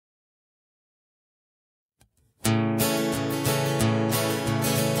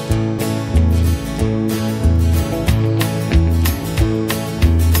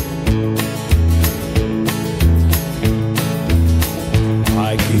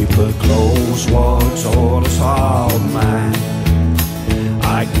keep a close watch on this heart of mine.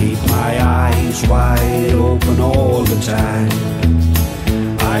 I keep my eyes wide open all the time.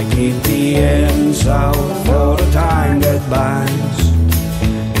 I keep the ends out for the time that binds.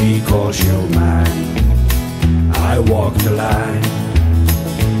 Because you're mine, I walk the line.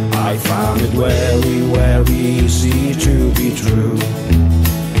 I found it very, very easy to be true.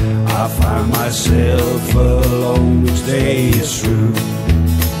 I find myself alone each day is through.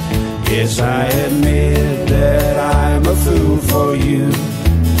 Yes, I admit that I'm a fool for you.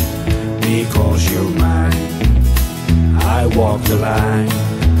 Because you're mine, I walk the line.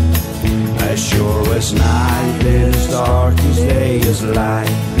 As sure as night is dark, as day is light,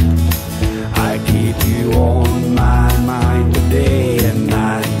 I keep you on my mind day and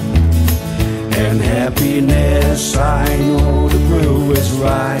night. And happiness, I know the groove is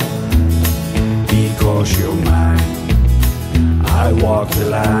right. Because you're mine, I walk the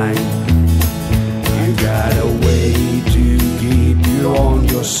line. You got a way to keep you on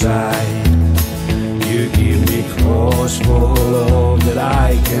your side. You give me cause for love that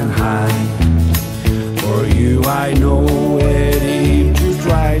I can hide. For you I know it ain't to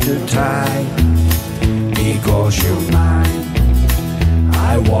try to tie. Because you're mine,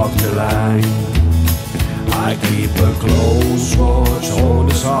 I walk the line. I keep a close watch on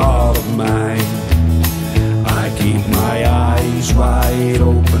this heart of mine. I keep my eyes wide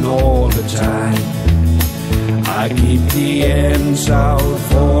open all the time. I keep the ends out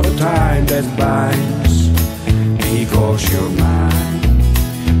for the time that binds. Because you're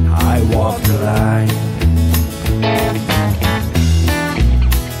mine, I walk the line.